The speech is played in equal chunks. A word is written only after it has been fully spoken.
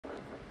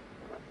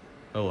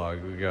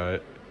Hello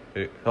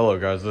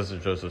guys, this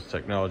is Joseph's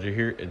Technology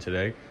here, and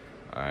today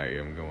I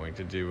am going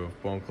to do a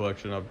phone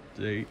collection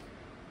update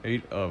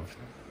of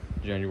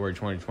January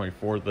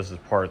 2024. This is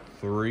part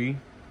 3.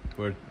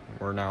 We're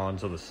now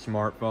onto the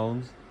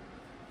smartphones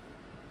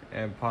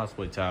and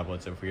possibly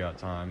tablets if we got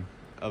time.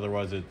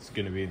 Otherwise, it's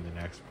going to be in the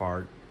next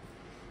part.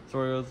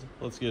 So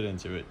let's get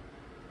into it.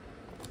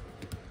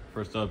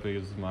 First up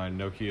is my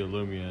Nokia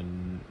Lumia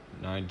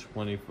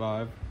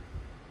 925.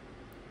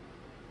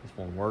 This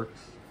one works.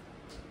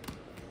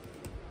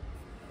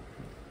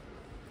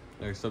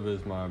 Next up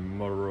is my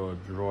Motorola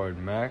Droid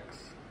Max.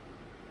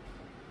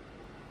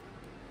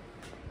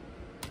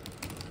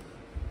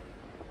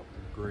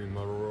 Green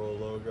Motorola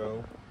logo.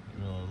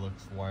 It really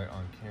looks white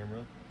on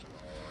camera.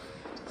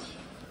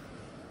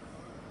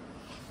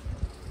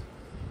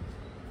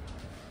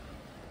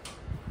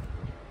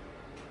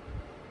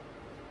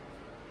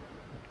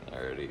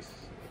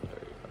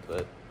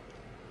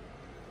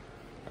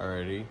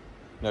 Alrighty.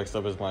 Next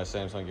up is my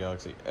Samsung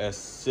Galaxy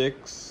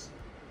S6.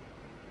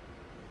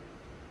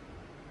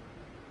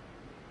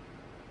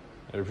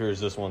 It appears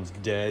this one's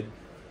dead.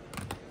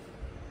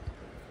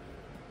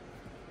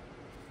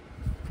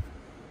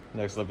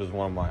 Next up is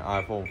one of my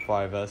iPhone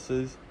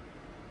 5S's.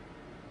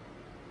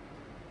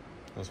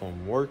 This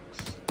one works.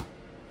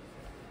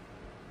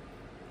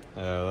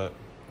 That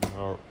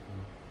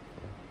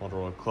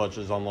Motorola clutch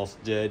is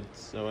almost dead.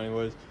 So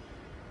anyways,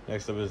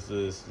 next up is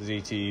this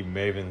ZTE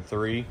Maven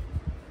 3.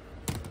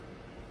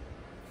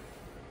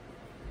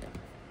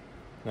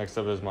 Next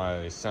up is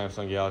my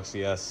Samsung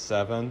Galaxy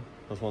S7.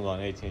 This one's on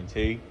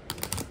AT&T.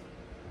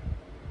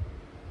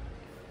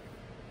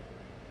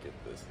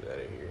 Get this out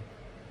of here.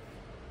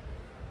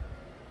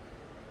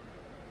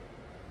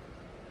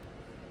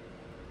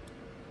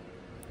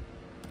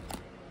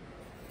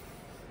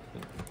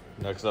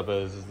 Next up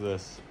is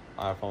this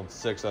iPhone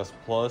 6s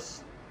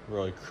Plus.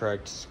 Really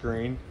cracked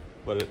screen,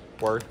 but it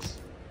works.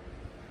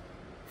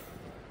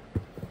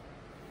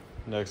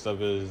 Next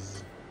up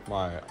is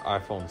my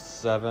iPhone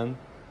 7.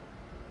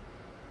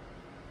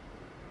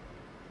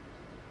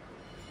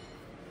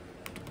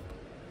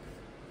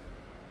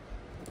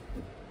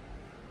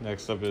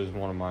 Next up is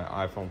one of my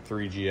iPhone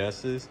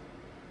 3GS's.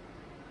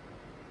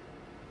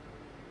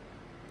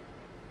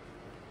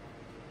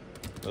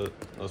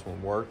 This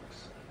one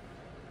works.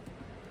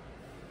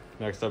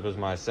 Next up is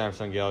my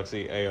Samsung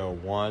Galaxy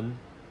A01.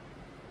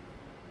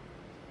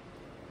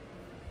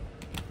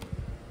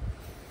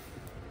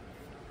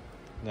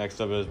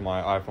 Next up is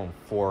my iPhone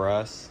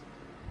 4S.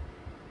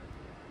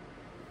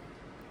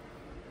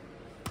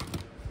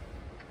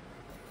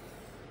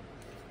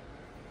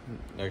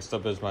 Next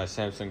up is my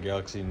Samsung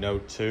Galaxy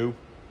Note 2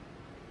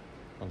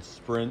 on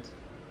Sprint.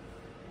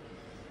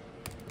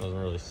 Doesn't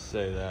really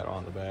say that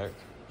on the back.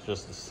 It's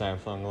just the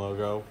Samsung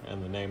logo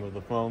and the name of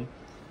the phone.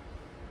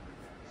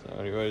 So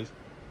anyways,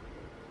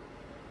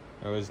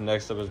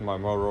 next up is my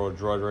Motorola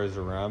Droid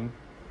Razr M.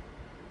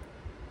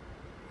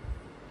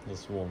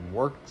 This one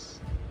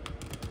works.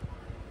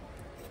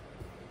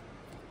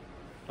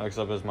 Next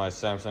up is my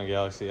Samsung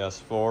Galaxy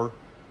S4.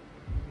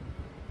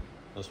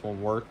 This one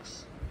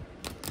works.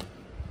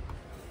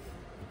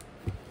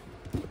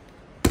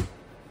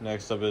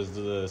 Next up is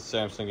the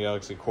Samsung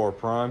Galaxy Core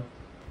Prime.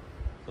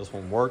 This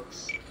one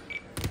works.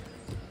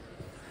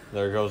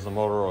 There goes the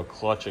Motorola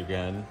clutch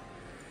again.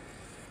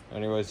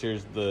 Anyways,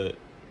 here's my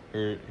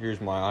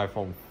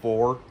iPhone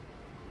 4.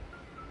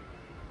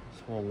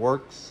 This one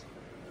works.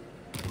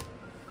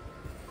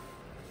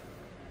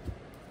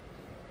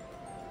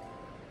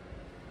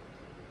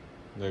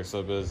 Next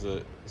up is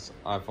this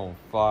iPhone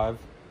 5.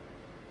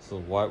 It's the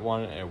white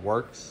one, and it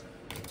works.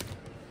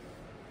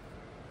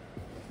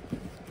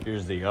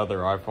 Here's the other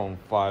iPhone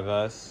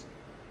 5S.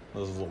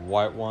 This is the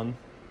white one.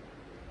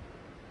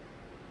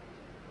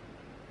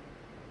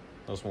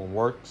 This one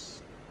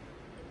works.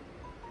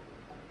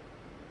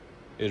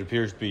 It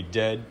appears to be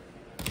dead.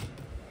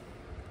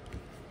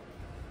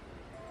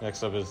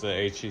 Next up is the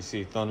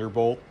HTC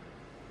Thunderbolt.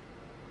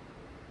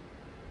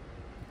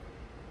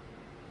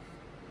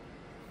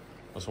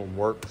 This one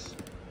works.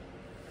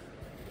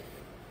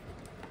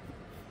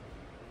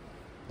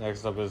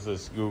 Next up is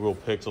this Google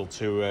Pixel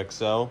 2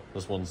 XL.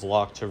 This one's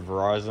locked to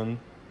Verizon.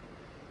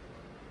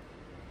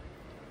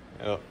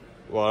 Well,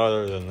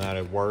 other than that,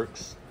 it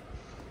works.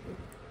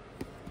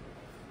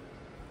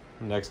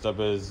 Next up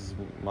is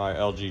my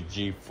LG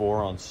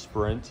G4 on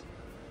Sprint.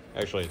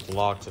 Actually, it's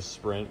locked to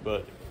Sprint,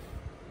 but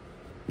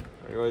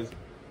anyways.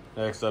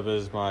 Next up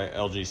is my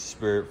LG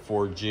Spirit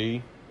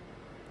 4G.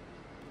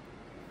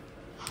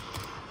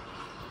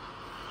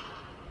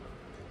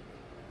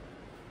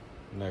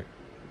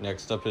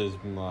 Next up is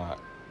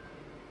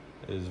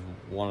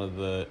one of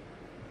the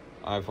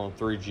iPhone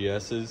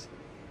 3GS's.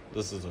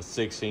 This is a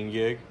 16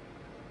 gig.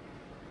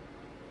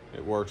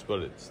 It works, but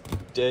it's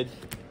dead.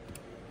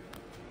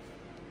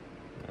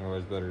 I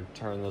always better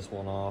turn this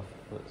one off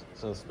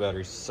since the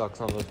battery sucks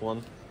on this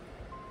one.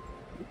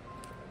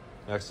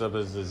 Next up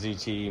is the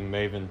ZTE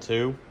Maven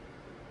 2.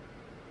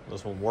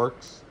 This one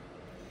works.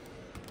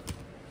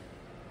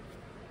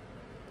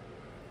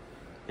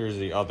 Here's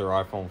the other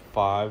iPhone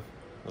 5.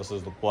 This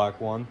is the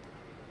black one.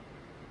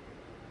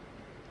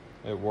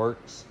 It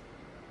works.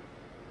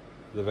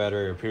 The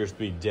battery appears to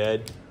be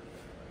dead.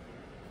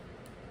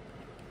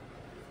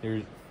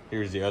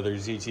 Here's the other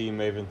ZTE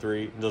Maven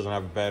 3. It doesn't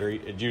have a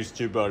battery. It used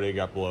to, but it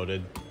got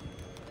bloated.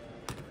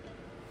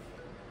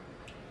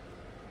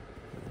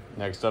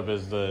 Next up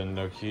is the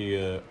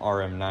Nokia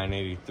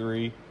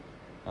RM983.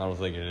 I don't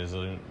think it is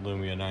a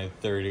Lumia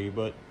 930,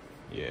 but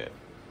yeah.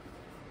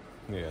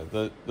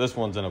 This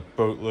one's in a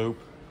boot loop,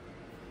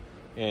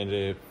 and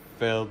it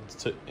failed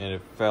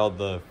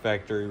the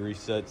factory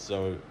reset,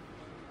 so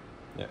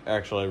it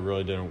actually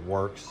really didn't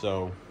work.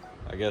 So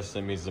I guess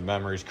that means the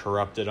memory's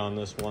corrupted on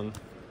this one,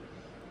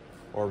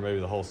 or maybe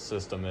the whole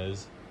system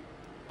is.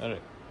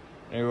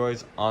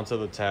 Anyways, onto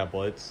the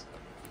tablets.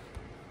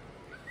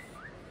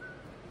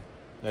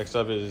 Next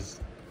up is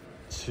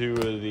two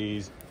of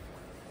these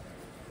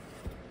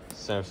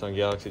Samsung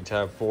Galaxy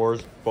Tab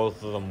 4s.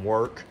 Both of them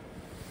work.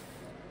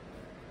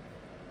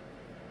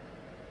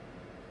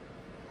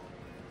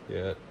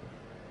 Yeah,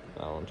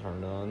 that one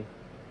turned on.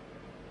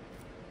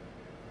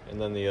 And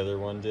then the other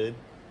one did.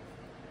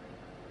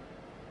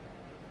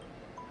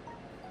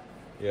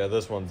 Yeah,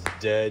 this one's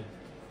dead.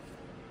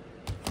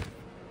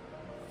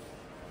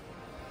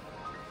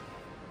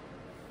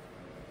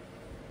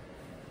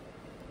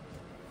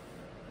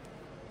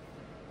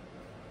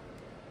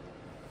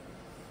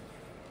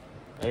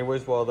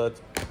 Anyways, while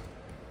that's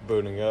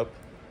booting up,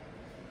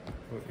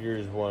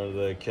 here's one of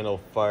the Kindle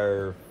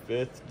Fire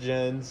 5th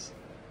gens.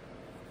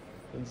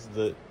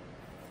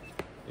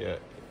 Yeah,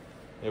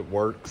 it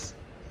works.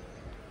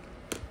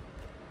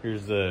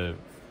 Here's the,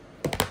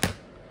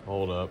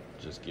 hold up,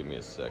 just give me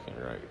a second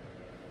right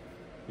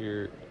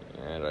here,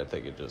 and I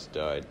think it just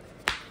died.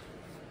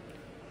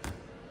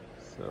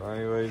 So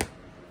anyways,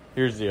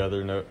 here's the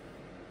other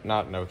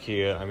not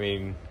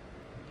Nokia,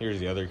 here's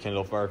the other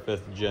Kindle Fire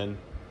 5th gen.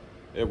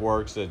 It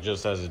works, it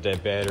just has a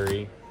dead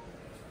battery.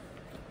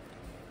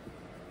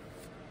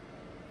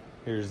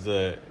 Here's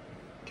the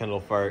Kindle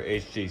Fire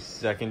HD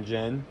 2nd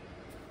gen,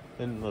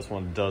 and this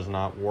one does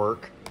not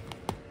work.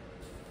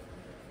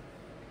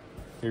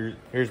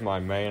 Here's my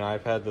main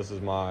iPad. This is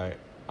my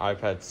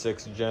iPad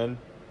 6th gen,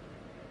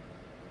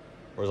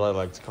 or as I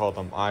like to call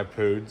them,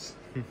 iPoods.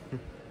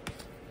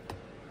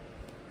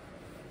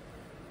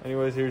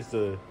 Anyways, here's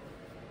the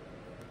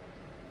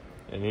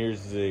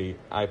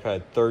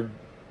iPad 3rd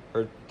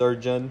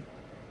gen.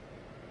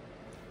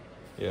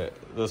 Yeah,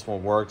 this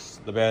one works.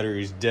 The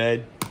battery's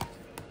dead.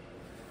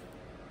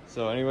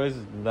 So anyways,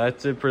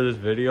 that's it for this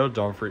video.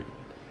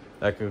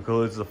 That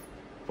concludes the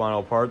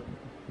final part.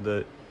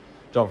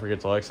 Don't forget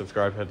to like,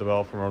 subscribe, hit the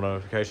bell for more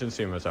notifications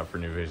so you miss out for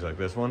new videos like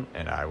this one,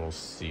 and I will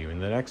see you in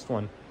the next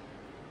one.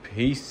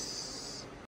 Peace.